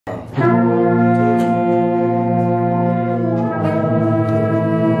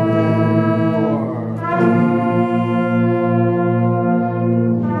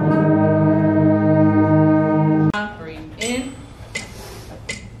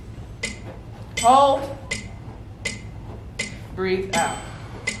Hold. Breathe out.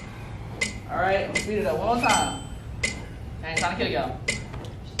 All right, let's speed it up one more time. I ain't trying to kill y'all.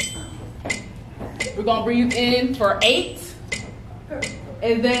 We're gonna breathe in for 8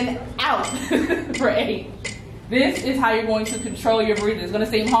 and then out for 8. This is how you're going to control your breathing. It's gonna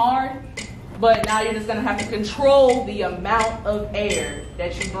seem hard, but now you're just gonna have to control the amount of air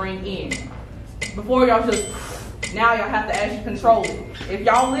that you bring in. Before y'all just, now y'all have to actually control it. If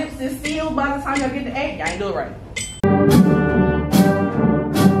y'all lips is sealed by the time y'all get to 8, y'all ain't do it right.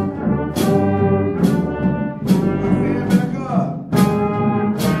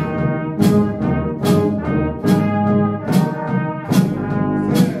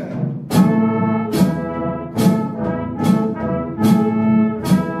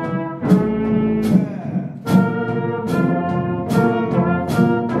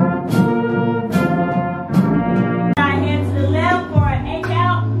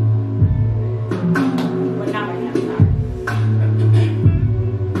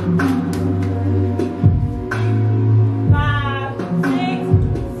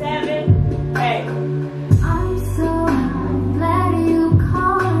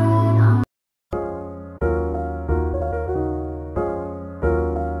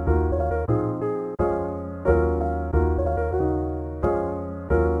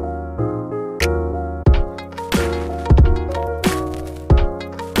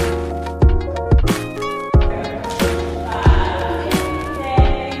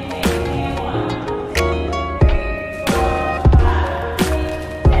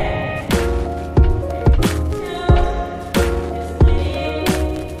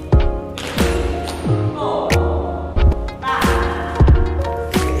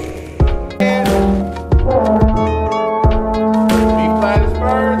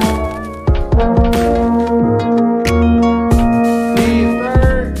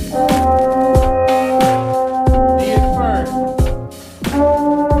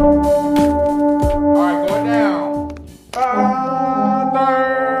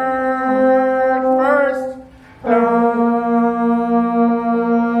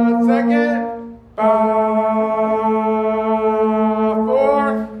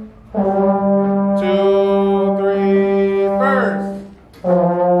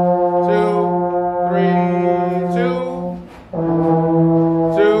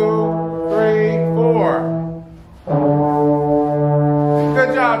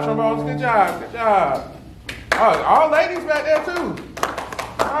 All ladies back there too.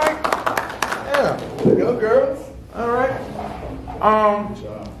 All right. Yeah. Go girls. All right. All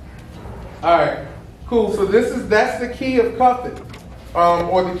right. Cool. So that's the key of cuffing,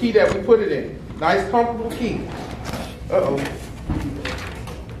 or the key that we put it in. Nice, comfortable key. Uh-oh.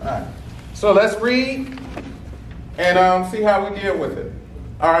 All right. So let's read and see how we deal with it.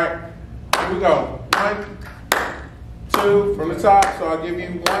 All right. Here we go. 1, 2 from the top. So I'll give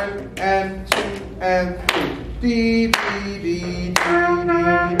you 1 and 2 and 3. D, D, D, D, D,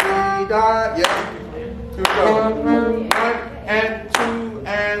 D, dot. Yeah. Here we go. 1 and 2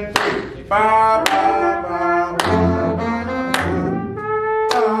 and 3. Ba, ba, ba, ba, ba,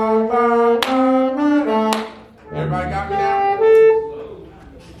 ba, ba, ba. Everybody got me now?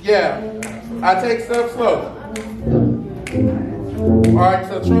 Yeah. I take stuff slow. All right,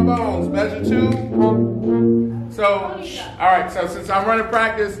 so trombones, measure 2. So, all right, so since I'm running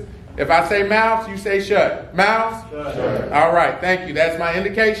practice, if I say mouth, you say shut. Mouth? Shut. All right, thank you. That's my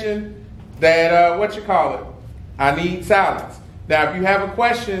indication that, I need silence. Now, if you have a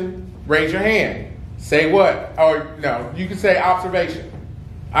question, raise your hand. Say what? Or, no, you can say observation.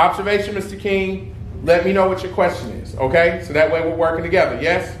 Observation, Mr. King. Let me know what your question is, okay? So that way we're working together,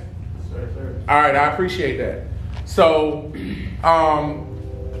 yes? Sir. All right, I appreciate that. So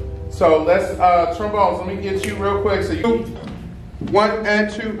let's, trombones, let me get you real quick. So you, 1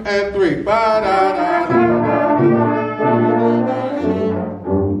 and 2 and 3.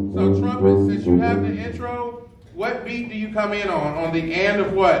 So trumpet, since you have the intro, what beat do you come in on the end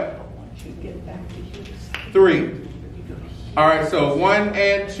of what? 3. All right, so 1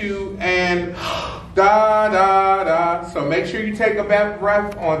 and 2 and da, da, da. So make sure you take a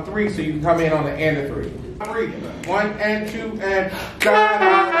breath on 3 so you can come in on the end of 3. 3. 1 and 2 and da,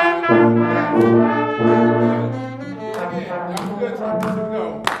 da, da, da. Again, that was good, trumpet. Let's go.